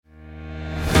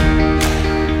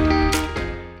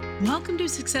to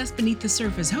Success Beneath the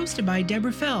Surface, hosted by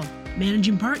Deborah Fell,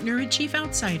 Managing Partner at Chief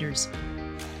Outsiders.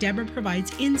 Deborah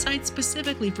provides insights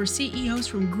specifically for CEOs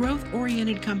from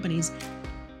growth-oriented companies.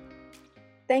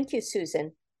 Thank you,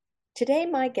 Susan. Today,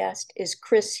 my guest is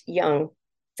Chris Young,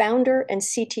 founder and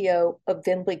CTO of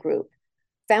Vimbly Group.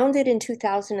 Founded in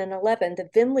 2011, the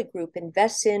Vimbly Group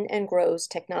invests in and grows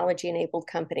technology-enabled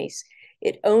companies.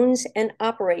 It owns and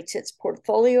operates its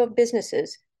portfolio of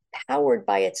businesses powered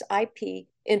by its IP,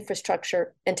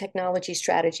 infrastructure, and technology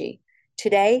strategy.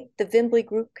 Today, the Vimbly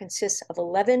Group consists of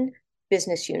 11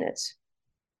 business units.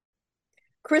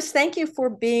 Chris, thank you for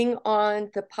being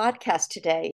on the podcast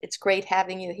today. It's great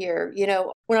having you here. You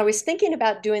know, when I was thinking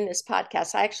about doing this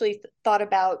podcast, I actually thought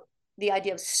about the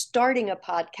idea of starting a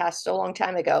podcast a long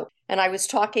time ago. And I was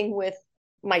talking with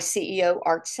my CEO,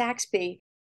 Art Saxby,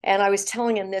 and I was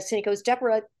telling him this, and he goes,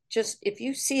 Deborah, just if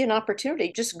you see an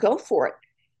opportunity, just go for it.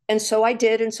 And so I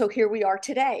did. And so here we are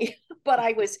today. But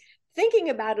I was thinking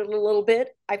about it a little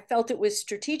bit. I felt it was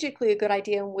strategically a good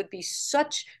idea and would be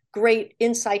such great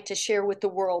insight to share with the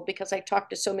world because I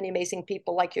talked to so many amazing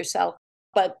people like yourself.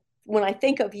 But when I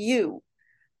think of you,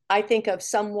 I think of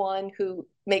someone who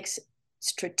makes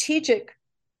strategic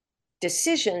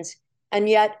decisions, and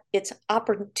yet it's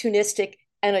opportunistic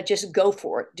and a just go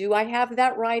for it. Do I have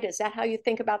that right? Is that how you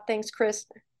think about things, Chris?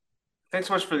 Thanks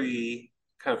so much for the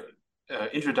kind of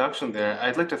introduction there.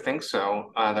 I'd like to think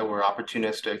so, that we're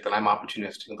opportunistic, that I'm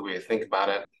opportunistic in the way I think about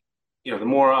it. You know, the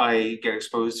more I get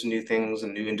exposed to new things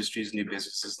and new industries, new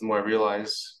businesses, the more I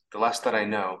realize the less that I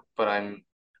know. But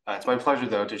it's my pleasure,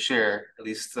 though, to share at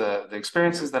least the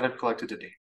experiences that I've collected to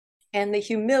date. And the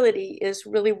humility is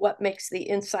really what makes the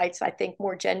insights, I think,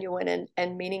 more genuine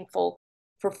and meaningful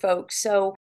for folks.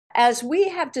 So as we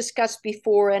have discussed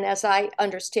before, and as I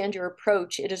understand your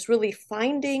approach, it is really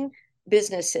finding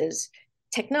businesses,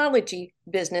 technology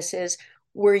businesses,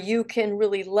 where you can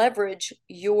really leverage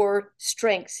your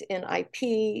strengths in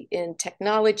IP, in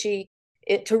technology,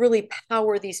 to really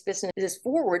power these businesses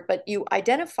forward. But you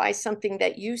identify something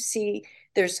that you see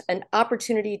there's an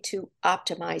opportunity to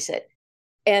optimize it.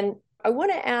 And I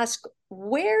want to ask,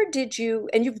 where did you,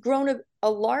 and you've grown a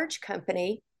large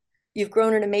company, you've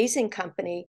grown an amazing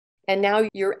company, and now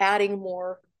you're adding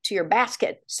more to your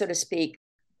basket, so to speak.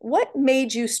 What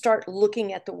made you start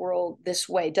looking at the world this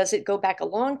way? Does it go back a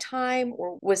long time,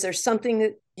 or was there something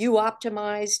that you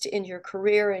optimized in your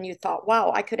career and you thought,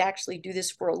 wow, I could actually do this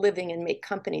for a living and make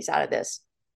companies out of this?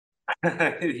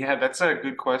 Yeah, that's a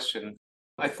good question.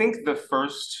 I think the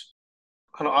first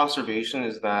kind of observation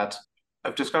is that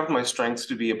I've discovered my strengths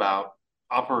to be about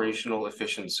operational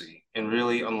efficiency and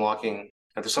really unlocking.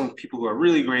 There's some people who are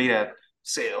really great at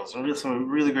sales and some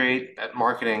really great at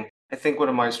marketing. I think one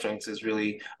of my strengths is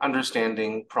really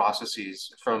understanding processes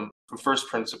from first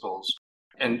principles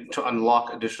and to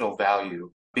unlock additional value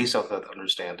based off that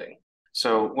understanding.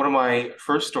 So one of my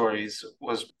first stories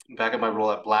was back at my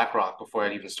role at BlackRock before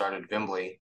I'd even started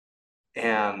Vimbly.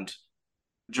 And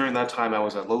during that time, I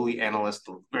was a lowly analyst,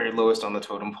 the very lowest on the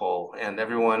totem pole, and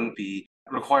everyone would be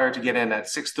required to get in at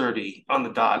 6:30 on the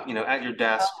dot, you know, at your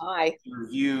desk to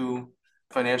review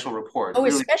financial reports. Oh,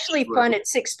 especially fun at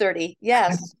 6:30.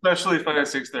 Yes. Especially fun at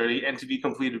 6:30 and to be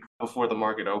completed before the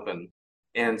market opened.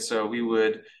 And so we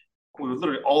would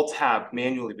literally alt tab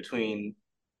manually between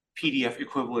PDF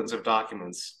equivalents of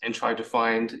documents and try to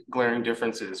find glaring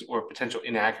differences or potential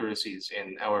inaccuracies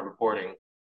in our reporting.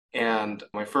 And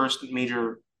my first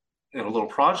major little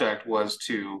project was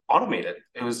to automate it.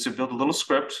 It was to build a little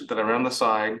script that I ran on the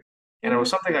side, and it was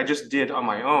something I just did on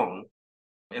my own.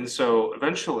 And so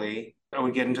eventually I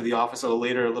would get into the office a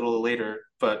little later,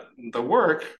 but the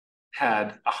work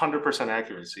had 100%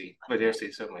 accuracy, if I dare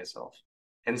say so myself.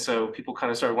 And so people kind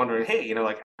of started wondering, hey, you know,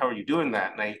 like, how are you doing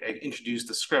that? And I introduced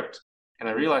the script, and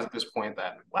I realized at this point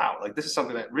that, wow, like this is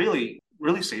something that really,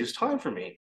 really saves time for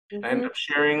me. Mm-hmm. I ended up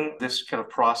sharing this kind of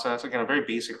process, again, a very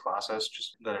basic process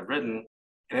just that I've written,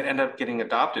 and it ended up getting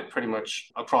adopted pretty much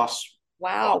across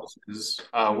offices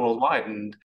worldwide.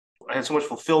 And I had so much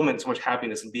fulfillment, so much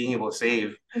happiness in being able to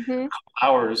save a couple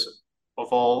hours of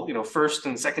all, you know, first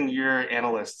and second year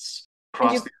analysts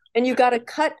across and you got a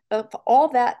cut of all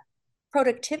that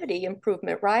productivity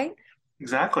improvement, right?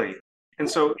 Exactly. And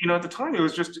so, you know, at the time, it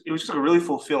was just a really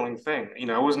fulfilling thing. You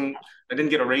know, I didn't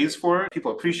get a raise for it.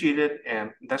 People appreciate it.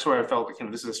 And that's where I felt like, you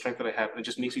know, this is a strength that I have. And it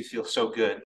just makes me feel so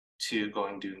good to go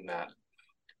and doing that.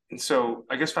 And so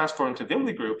I guess fast forward to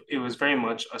Vimbly Group, it was very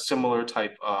much a similar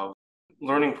type of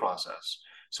learning process.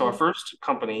 So our first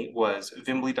company was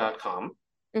Vimbly.com.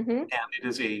 And it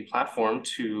is a platform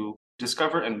to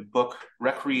discover and book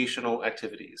recreational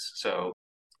activities. So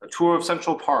a tour of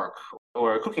Central Park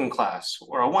or a cooking class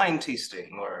or a wine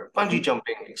tasting or bungee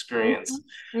jumping experience.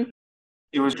 Mm-hmm.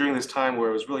 It was during this time where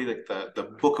it was really like the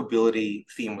bookability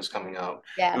theme was coming out.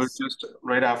 Yes. It was just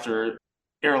right after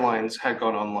airlines had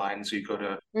gone online. So you go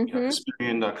to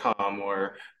Experian.com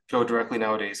or go directly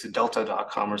nowadays to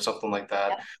Delta.com or something like that.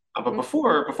 Yeah. But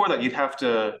before that, you'd have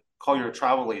to call your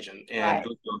travel agent and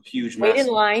go to a huge wait mess.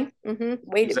 in line.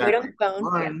 Wait on the phone.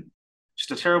 Line. Yeah.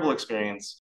 Just a terrible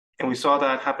experience. And we saw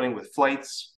that happening with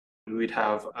flights. We'd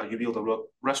have you'd be able to book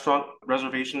restaurant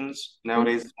reservations.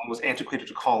 Nowadays, it's almost antiquated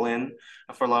to call in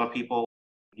for a lot of people.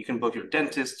 You can book your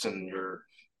dentists and your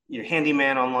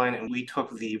handyman online. And we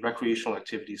took the recreational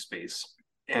activity space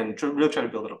and really tried to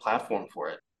build a platform for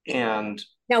it. And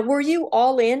now, were you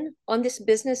all in on this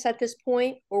business at this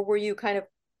point, or were you kind of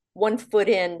one foot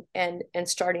in and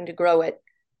starting to grow it?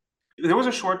 There was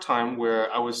a short time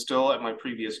where I was still at my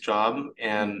previous job,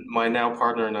 and my now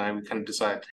partner and I, we kind of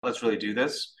decided, let's really do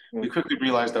this. We quickly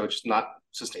realized that it's just not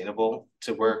sustainable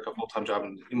to work a full-time job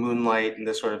in moonlight and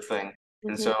this sort of thing.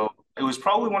 And so it was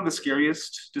probably one of the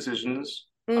scariest decisions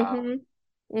in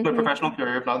my professional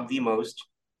career, if not the most.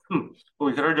 But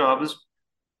we got our jobs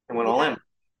and went all in.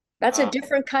 That's a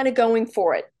different kind of going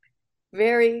for it.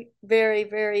 Very, very,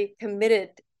 very committed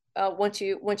once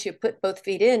you put both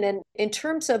feet in. And in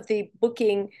terms of the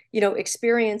booking,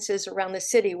 experiences around the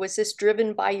city, was this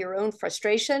driven by your own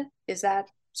frustration? Is that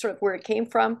sort of where it came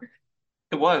from?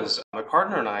 It was. My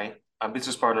partner and I, my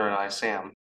business partner and I,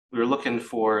 Sam, we were looking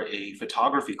for a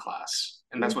photography class,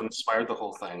 and that's what inspired the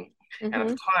whole thing. And at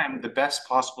the time, the best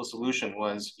possible solution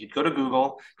was you'd go to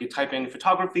Google, you'd type in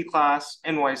photography class,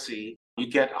 NYC,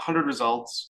 you'd get 100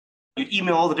 results. You'd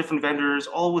email all the different vendors,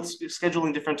 all with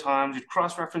scheduling different times. You'd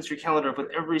cross-reference your calendar with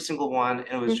every single one.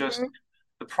 And it was just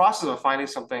the process of finding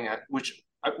something which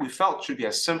we felt should be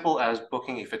as simple as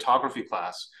booking a photography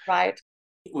class. Right.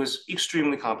 It was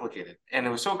extremely complicated. And it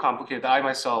was so complicated that I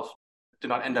myself did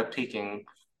not end up taking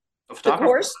a photography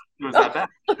course. It was that bad.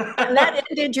 And that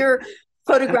ended your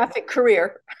photographic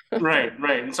career. Right.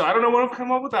 And so I don't know what will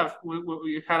come up with that,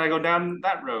 had I go down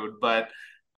that road, but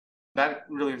that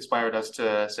really inspired us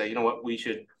to say, you know what, we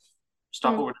should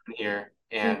stop what we're doing here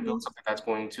and build something that's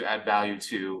going to add value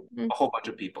to a whole bunch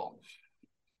of people.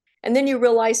 And then you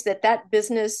realized that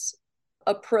business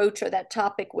approach or that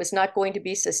topic was not going to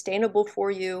be sustainable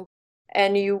for you.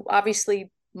 And you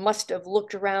obviously must have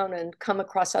looked around and come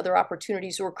across other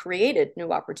opportunities or created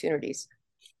new opportunities.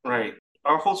 Right.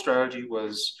 Our whole strategy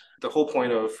was, the whole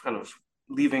point of kind of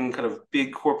leaving kind of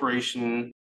big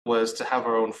corporation was to have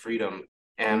our own freedom.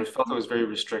 And we felt it was very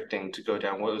restricting to go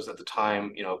down what was at the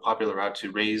time, popular route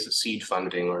to raise seed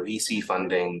funding or VC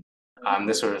funding,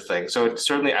 this sort of thing. So it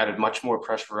certainly added much more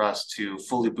pressure for us to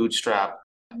fully bootstrap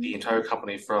the entire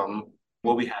company from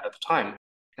what we had at the time.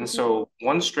 And so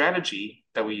one strategy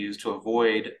that we used to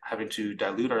avoid having to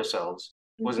dilute ourselves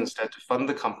was instead to fund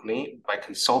the company by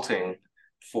consulting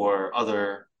for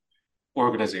other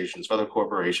organizations, for other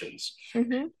corporations.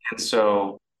 And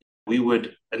so we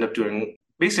would end up doing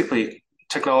basically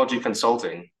technology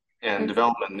consulting and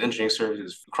development and engineering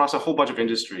services across a whole bunch of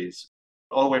industries,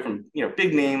 all the way from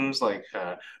big names like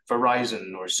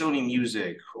Verizon or Sony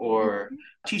Music or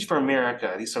Teach for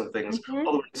America, these sort of things,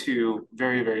 all the way to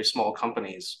very, very small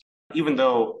companies. Even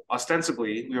though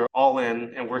ostensibly we were all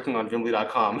in and working on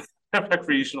Vimly.com, a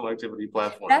recreational activity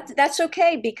platform. That's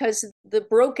okay, because the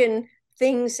broken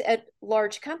things at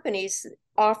large companies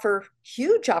offer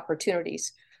huge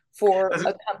opportunities for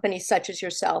a company such as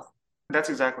yourself. That's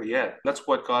exactly it. That's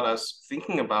what got us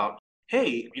thinking about,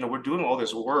 hey, we're doing all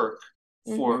this work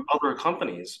for other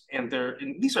companies, and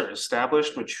these are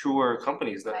established, mature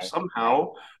companies that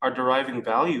somehow are deriving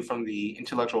value from the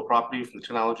intellectual property, from the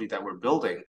technology that we're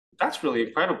building. That's really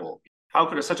incredible. How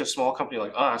could such a small company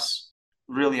like us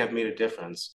really have made a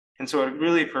difference? And so it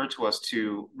really occurred to us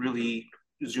to really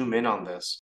zoom in on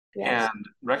this and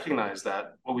recognize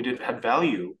that what we did had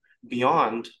value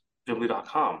beyond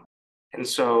Vimly.com. And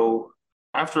so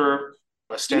after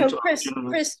a stint,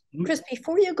 Chris,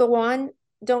 before you go on,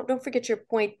 don't forget your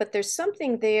point, but there's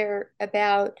something there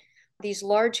about these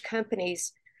large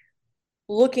companies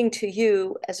looking to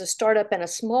you as a startup and a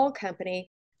small company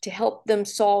to help them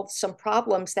solve some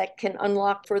problems that can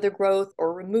unlock further growth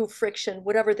or remove friction,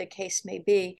 whatever the case may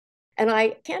be. And I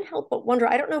can't help but wonder,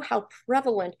 I don't know how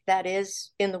prevalent that is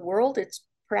in the world. It's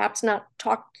perhaps not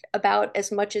talked about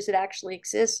as much as it actually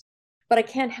exists, but I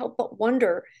can't help but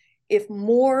wonder if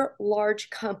more large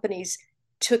companies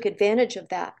took advantage of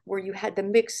that, where you had the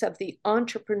mix of the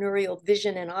entrepreneurial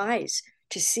vision and eyes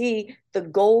to see the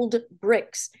gold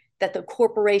bricks that the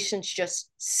corporations just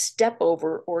step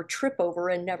over or trip over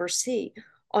and never see.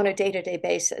 on a day-to-day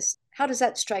basis. How does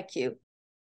that strike you?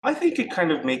 I think it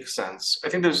kind of makes sense. I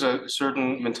think there's a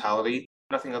certain mentality,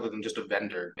 nothing other than just a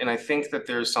vendor. And I think that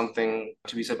there's something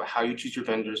to be said about how you choose your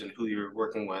vendors and who you're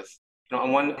working with.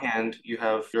 On one hand, you're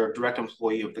a direct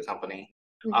employee of the company.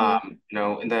 And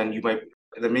then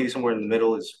maybe somewhere in the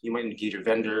middle is you might engage a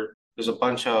vendor. There's a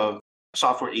bunch of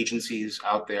software agencies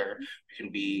out there you can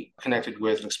be connected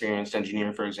with an experienced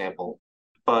engineer, for example.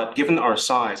 But given our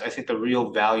size, I think the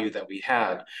real value that we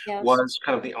had was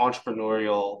kind of the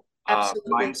entrepreneurial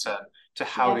Absolutely. mindset to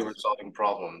how they were solving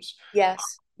problems. Yes,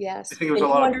 I yes. think it was And a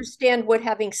you lot of understand what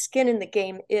having skin in the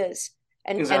game is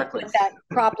and exactly, what that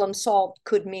problem solved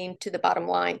could mean to the bottom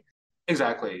line.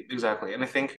 exactly. And I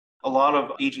think a lot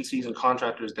of agencies and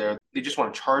contractors there, they just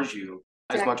want to charge you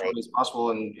as much money as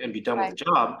possible and be done with the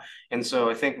job. And so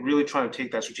I think really trying to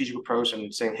take that strategic approach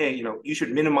and saying, hey, you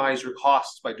should minimize your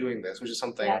costs by doing this, which is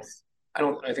something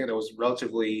I think that was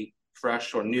relatively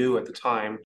fresh or new at the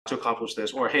time to accomplish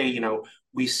this. Or, hey,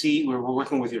 we're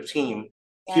working with your team.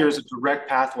 Here's a direct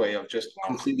pathway of just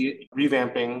completely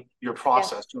revamping your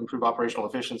process to improve operational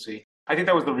efficiency. I think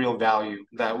that was the real value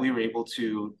that we were able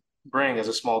to bring as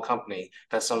a small company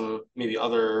that some maybe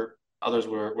others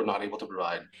were not able to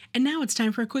provide. And now it's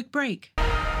time for a quick break.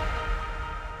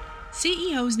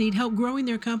 CEOs need help growing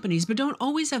their companies, but don't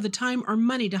always have the time or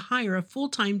money to hire a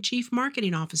full-time Chief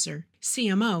Marketing Officer,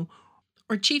 CMO,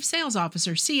 or Chief Sales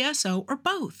Officer, CSO, or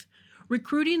both.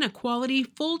 Recruiting a quality,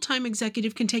 full-time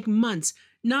executive can take months,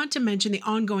 not to mention the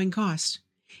ongoing cost.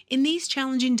 In these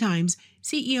challenging times,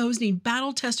 CEOs need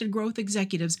battle-tested growth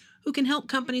executives who can help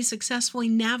companies successfully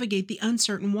navigate the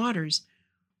uncertain waters.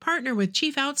 Partner with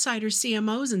Chief Outsiders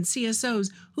CMOs and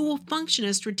CSOs who will function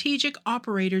as strategic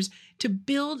operators to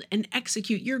build and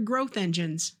execute your growth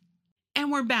engines.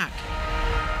 And we're back.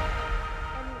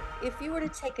 And if you were to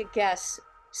take a guess,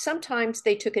 sometimes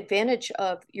they took advantage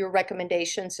of your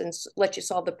recommendations and let you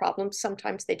solve the problem.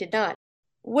 Sometimes they did not.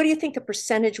 What do you think the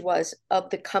percentage was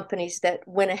of the companies that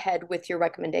went ahead with your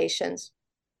recommendations?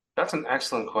 That's an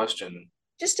excellent question.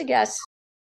 Just a guess.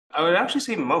 I would actually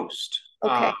say most.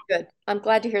 Okay, good. I'm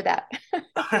glad to hear that.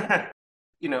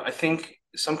 I think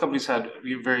some companies had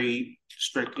very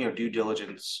strict, due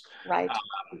diligence. Right.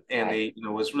 And they,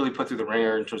 was really put through the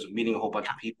ringer in terms of meeting a whole bunch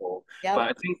of people. Yep. But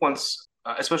I think once,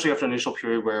 especially after an initial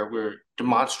period where we're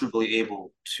demonstrably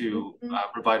able to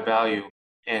provide value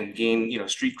and gain,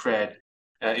 street cred,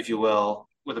 if you will,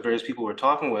 with the various people we're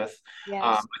talking with,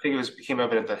 I think became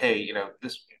evident that, hey,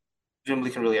 this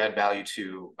Vimbly can really add value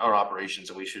to our operations,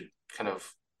 and we should kind of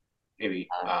maybe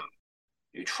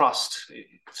trust,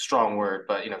 strong word,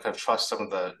 but kind of trust some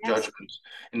of the judgments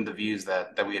and the views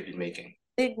that we had been making.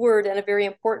 Big word and a very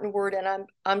important word, and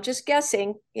I'm just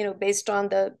guessing, based on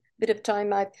the bit of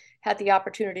time I've had the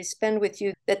opportunity to spend with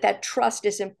you, that trust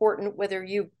is important, whether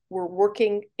you were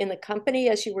working in the company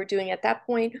as you were doing at that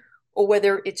point, or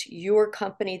whether it's your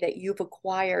company that you've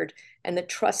acquired, and the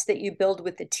trust that you build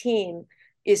with the team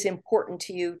is important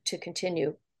to you to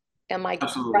continue. Am I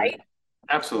right?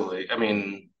 Absolutely. I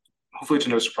mean, hopefully to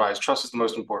no surprise, trust is the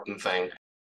most important thing.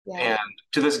 And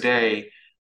to this day,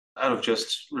 out of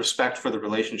just respect for the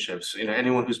relationships,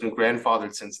 anyone who's been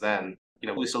grandfathered since then,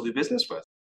 we still do business with.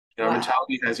 Our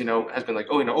mentality has been like,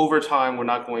 over time, we're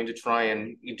not going to try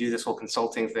and do this whole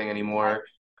consulting thing anymore.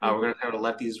 We're going to kind of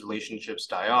let these relationships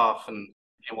die off and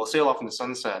we'll sail off in the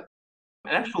sunset.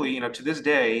 And actually, to this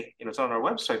day, it's on our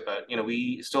website, but,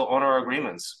 we still honor our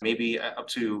agreements, maybe up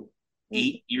to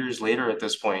 8 years later at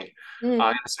this point, in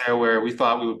a scenario where we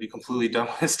thought we would be completely done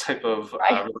with this type of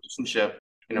relationship,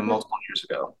 multiple years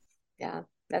ago. Yeah,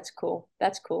 that's cool.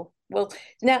 That's cool. Well,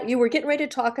 now you were getting ready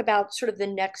to talk about sort of the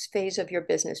next phase of your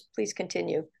business. Please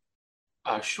continue.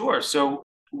 Sure. So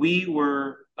we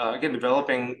were, again,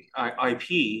 developing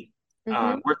IP,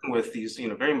 working with these,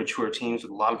 very mature teams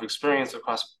with a lot of experience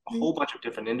across a whole bunch of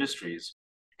different industries.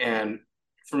 And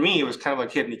for me, it was kind of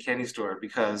like hitting a candy store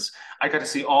because I got to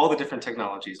see all the different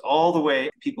technologies, all the way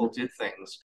people did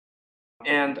things.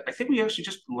 And I think we actually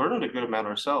just learned a good amount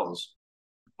ourselves.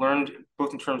 Learned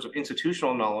both in terms of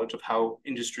institutional knowledge of how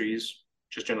industries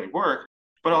just generally work,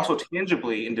 but also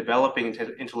tangibly in developing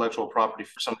intellectual property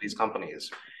for some of these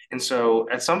companies. And so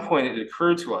at some point it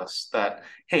occurred to us that,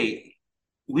 hey,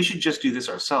 we should just do this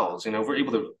ourselves. If we're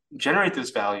able to generate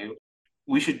this value,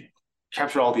 we should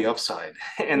capture all the upside.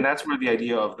 And that's where the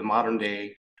idea of the modern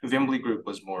day Vimbly Group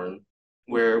was born,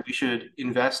 where we should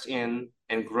invest in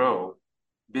and grow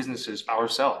businesses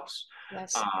ourselves.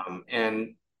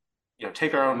 And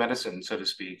take our own medicine, so to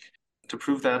speak, to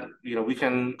prove that, we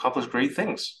can accomplish great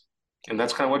things. And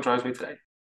that's kind of what drives me today.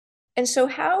 And so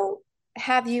how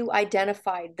have you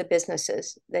identified the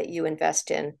businesses that you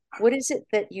invest in? What is it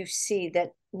that you see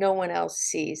that no one else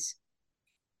sees?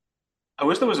 I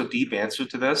wish there was a deep answer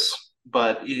to this,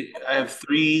 but I have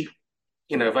three,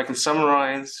 if I can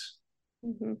summarize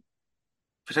Mm-hmm.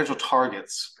 potential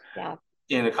targets Yeah.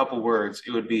 in a couple words, it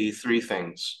would be three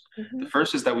things. Mm-hmm. The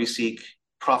first is that we seek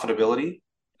profitability.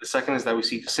 The second is that we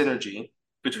seek synergy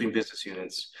between business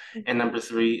units. And Mm-hmm. number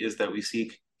three is that we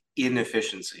seek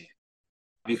inefficiency.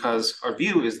 Because our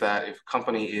view is that if a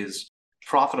company is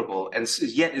profitable and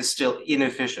yet is still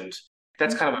inefficient,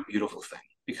 that's kind of a beautiful thing.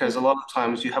 Because a lot of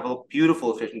times you have a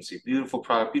beautiful efficiency, beautiful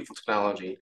product, beautiful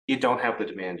technology. You don't have the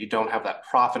demand, you don't have that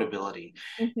profitability.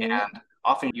 Mm-hmm. And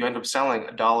often you end up selling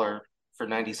a dollar for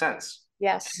 90 cents.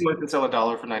 Yes. Anyone can sell a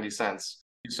dollar for 90 cents.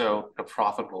 So in a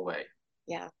profitable way.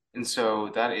 Yeah. And so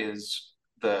that is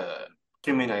the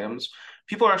two main items.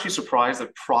 People are actually surprised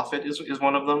that profit is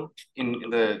one of them in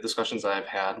the discussions I've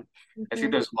had. I think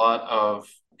Mm-hmm. there's a lot of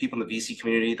people in the VC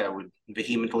community that would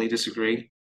vehemently disagree.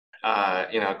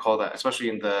 Call that, especially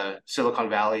in the Silicon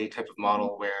Valley type of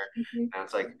model where Mm-hmm.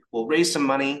 it's like, we'll raise some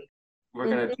money, we're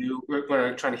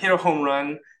gonna try to hit a home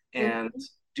run and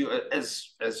Mm-hmm. do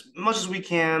as much as we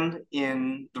can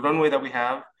in the runway that we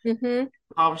have. Mm-hmm.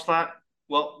 Accomplish that,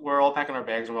 well, we're all packing our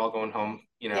bags and we're all going home,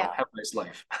 Yeah. have a nice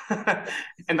life.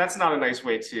 And that's not a nice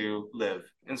way to live.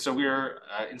 And so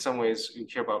in some ways, we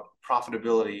care about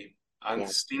profitability and Yeah.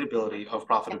 sustainability of Yeah.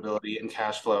 profitability and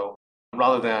cash flow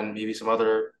rather than maybe some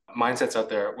other mindsets out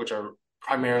there, which are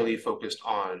primarily focused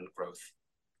on growth.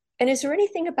 And is there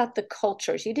anything about the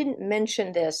cultures? You didn't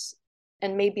mention this,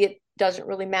 and maybe it doesn't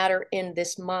really matter in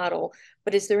this model,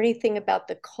 but is there anything about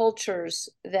the cultures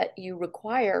that you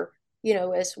require,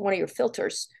 as one of your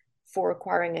filters for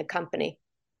acquiring a company?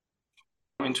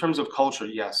 In terms of culture,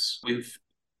 yes, we've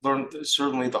learned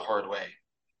certainly the hard way.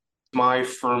 My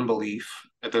firm belief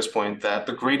at this point that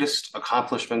the greatest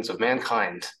accomplishments of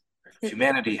mankind, of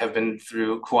humanity, have been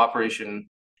through cooperation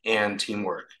and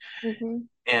teamwork. Mm-hmm.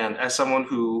 And as someone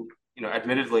who,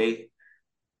 admittedly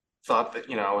thought that,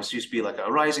 I was used to be like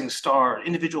a rising star,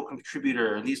 individual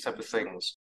contributor, and these type of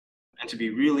things, and to be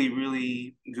really,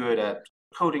 really good at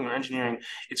coding or engineering,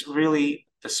 it's really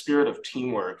the spirit of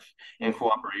teamwork and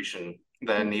cooperation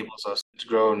that enables us to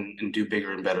grow and do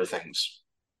bigger and better things.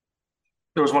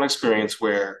 There was one experience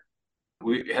where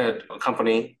we had a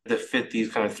company that fit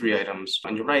these kind of three items.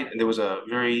 And you're right, and there was a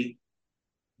very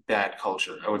bad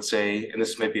culture, I would say. And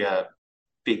this might be a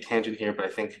big tangent here, but I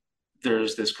think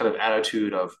there's this kind of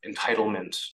attitude of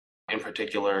entitlement in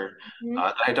particular Mm-hmm.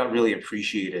 that I don't really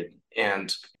appreciate it.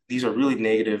 And these are really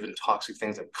negative and toxic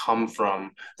things that come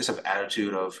from this sort of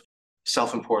attitude of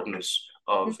self-importance,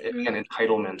 of Mm-hmm. an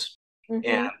entitlement. Mm-hmm.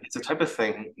 And it's a type of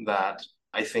thing that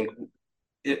I think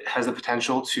it has the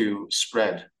potential to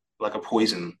spread like a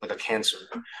poison, like a cancer,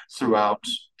 throughout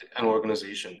an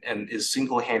organization and is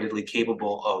single-handedly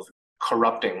capable of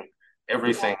corrupting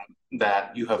everything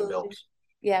that you have built. Absolutely.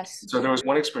 Yes. So there was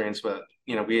one experience where,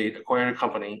 we acquired a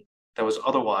company that was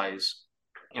otherwise,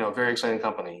 a very exciting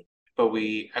company, but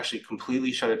we actually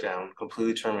completely shut it down,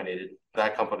 completely terminated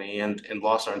that company and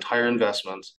lost our entire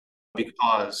investment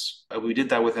because we did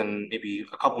that within maybe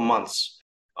a couple months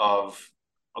of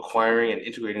acquiring and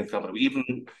integrating the company. We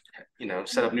even,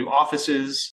 set up new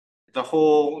offices, the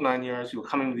whole 9 years. We were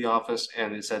coming to the office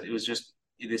and it said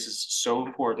this is so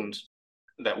important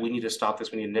that we need to stop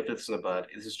this. We need to nip this in the bud.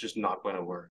 This is just not going to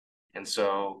work. And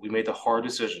so we made the hard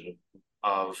decision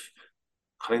of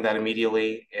cutting that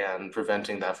immediately and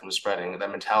preventing that from spreading,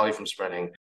 that mentality from spreading.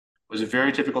 It was a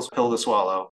very difficult pill to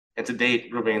swallow. And to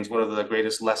date remains one of the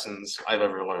greatest lessons I've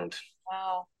ever learned.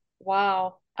 Wow.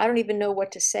 Wow. I don't even know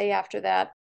what to say after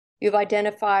that. You've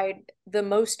identified the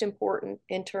most important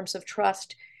in terms of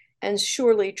trust, and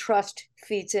surely trust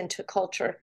feeds into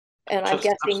culture. And I'm Just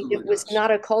guessing it absolutely was does. not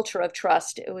a culture of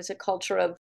trust, it was a culture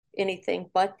of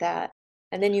anything but that.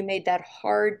 And then you made that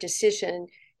hard decision.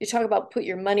 You talk about put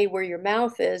your money where your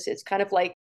mouth is. It's kind of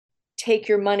like take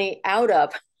your money out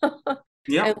of and let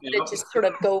Yep, it yep. just sort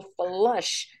of go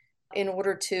flush in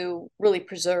order to really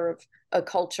preserve a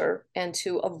culture and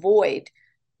to avoid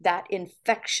that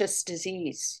infectious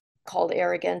disease called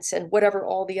arrogance and whatever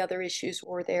all the other issues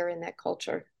were there in that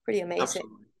culture. Pretty amazing.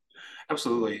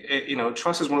 Absolutely. Absolutely.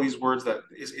 Trust is one of these words that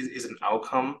is an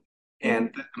outcome. Mm-hmm.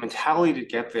 And the mentality to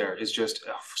get there is just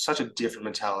such a different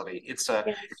mentality. It's a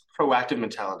Yes. proactive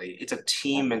mentality. It's a Yes.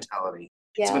 team mentality.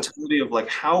 It's a Yes. mentality of like,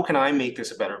 how can I make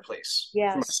this a better place for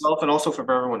Yes. myself and also for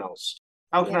everyone else?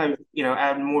 How can Yes. I,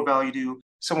 add more value to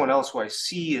someone else who I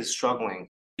see is struggling?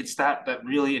 It's that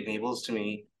really enables to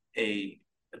me a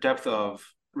depth of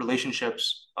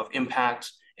relationships, of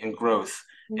impact and growth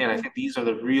And I think these are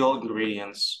the real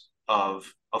ingredients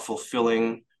of a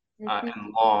fulfilling and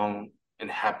long and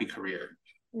happy career.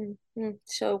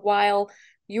 So while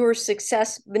your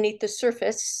success beneath the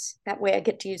surface, that way I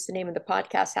get to use the name of the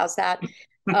podcast, how's that?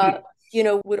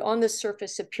 Would on the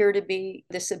surface appear to be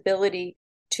this ability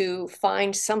to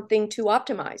find something to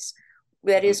optimize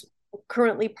that is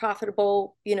currently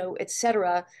profitable, et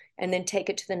cetera, and then take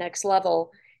it to the next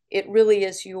level. It really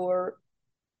is your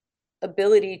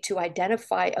ability to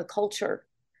identify a culture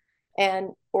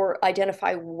or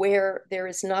identify where there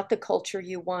is not the culture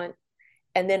you want,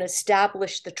 and then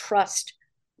establish the trust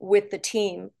with the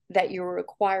team that you're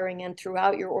acquiring and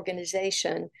throughout your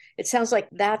organization. It sounds like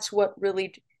that's what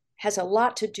really has a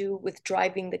lot to do with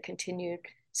driving the continued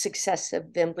success of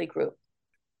Vimbly Group.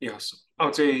 Yes, I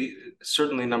would say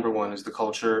certainly number one is the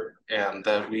culture, and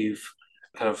that we've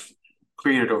kind of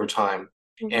created over time,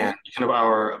 and kind of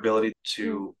our ability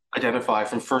to identify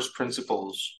from first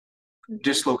principles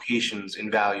dislocations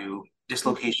in value,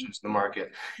 dislocations in the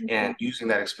market, and using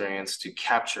that experience to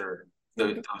capture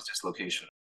those dislocations.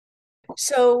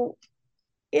 So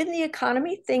in the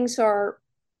economy, things are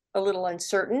a little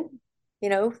uncertain.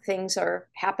 Things are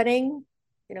happening.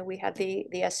 We had the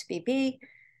SVB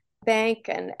bank,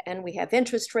 and we have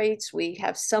interest rates. We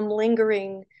have some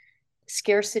lingering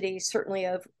scarcity, certainly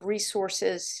of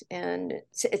resources, and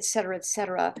et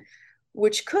cetera,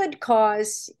 which could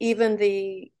cause even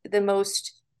the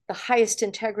highest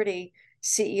integrity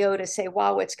CEO to say,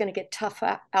 wow, it's going to get tough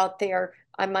out there.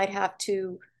 I might have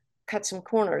to cut some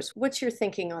corners. What's your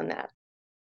thinking on that?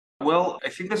 Well, I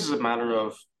think this is a matter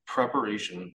of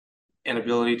preparation and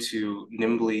ability to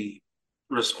nimbly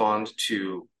respond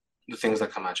to the things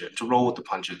that come at you, to roll with the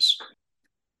punches.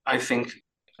 I think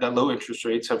that low interest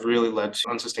rates have really led to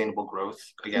unsustainable growth.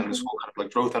 Again, this whole kind of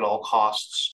like growth at all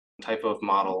costs type of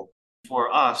model.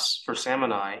 For us, for Sam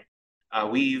and I,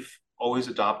 we've always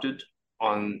adopted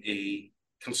on a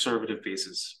conservative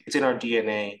basis. It's in our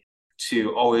DNA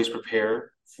to always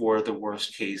prepare for the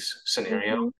worst case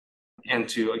scenario and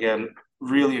to, again,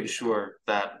 really ensure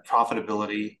that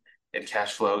profitability and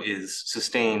cash flow is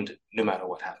sustained no matter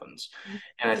what happens.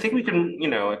 And I think we can,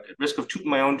 at risk of tooting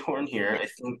my own horn here, I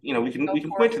think, we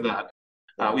can point to that.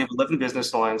 We have 11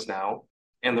 business lines now,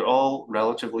 and they're all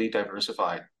relatively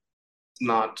diversified. It's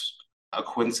not a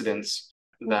coincidence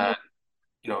that,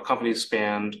 companies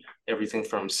span everything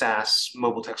from SaaS,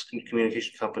 mobile text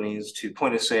communication companies, to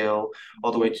point of sale,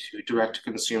 all the way to direct to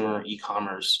consumer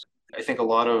e-commerce. I think a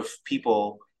lot of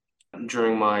people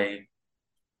during my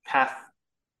path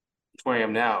to where I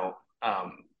am now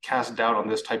cast doubt on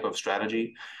this type of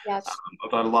strategy. Yes.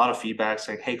 I've got a lot of feedback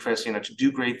saying, hey, Chris, to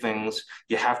do great things,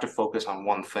 you have to focus on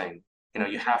one thing.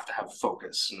 You have to have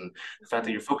focus. And the fact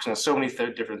that you're focusing on so many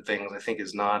different things, I think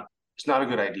it's not a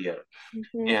good idea.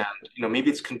 And,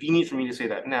 maybe it's convenient for me to say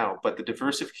that now, but the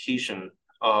diversification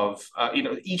of,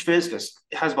 each business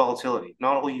has volatility.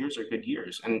 Not all years are good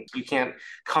years. And you can't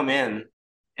come in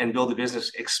and build a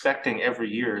business expecting every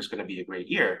year is going to be a great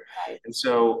year. Right. And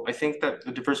so I think that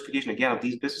the diversification, again, of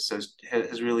these businesses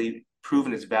has really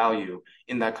proven its value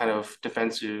in that kind of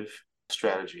defensive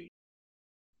strategy.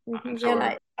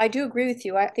 And I do agree with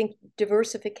you. I think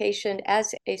diversification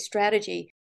as a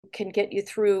strategy can get you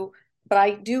through, but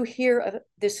I do hear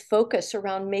this focus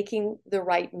around making the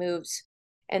right moves,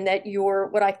 and that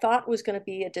what I thought was going to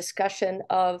be a discussion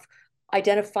of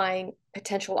identifying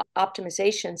potential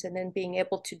optimizations and then being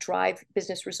able to drive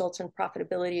business results and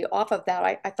profitability off of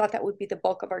that. I thought that would be the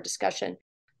bulk of our discussion.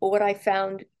 But what I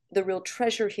found the real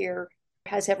treasure here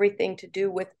has everything to do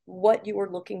with what you are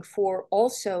looking for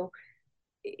also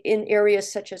in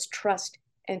areas such as trust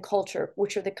and culture,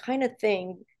 which are the kind of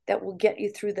thing that will get you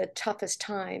through the toughest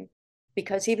time.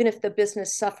 Because even if the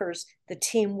business suffers, the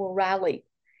team will rally.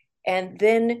 And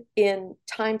then in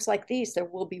times like these, there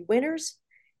will be winners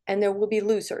and there will be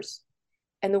losers.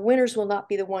 And the winners will not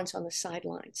be the ones on the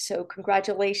sidelines. So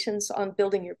congratulations on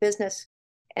building your business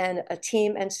and a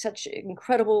team and such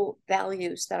incredible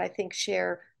values that I think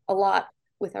share a lot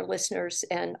with our listeners.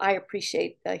 And I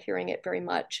appreciate hearing it very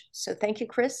much. So thank you,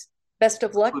 Chris. Best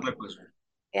of luck. My pleasure.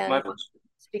 And My pleasure.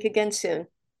 Speak again soon.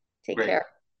 Take care.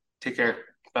 Take care.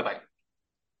 Bye-bye.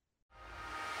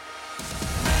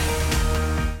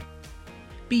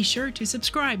 Be sure to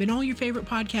subscribe in all your favorite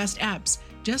podcast apps.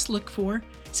 Just look for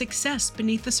Success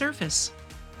Beneath the Surface.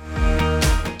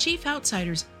 Chief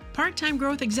Outsiders, part-time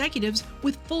growth executives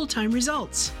with full-time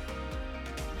results.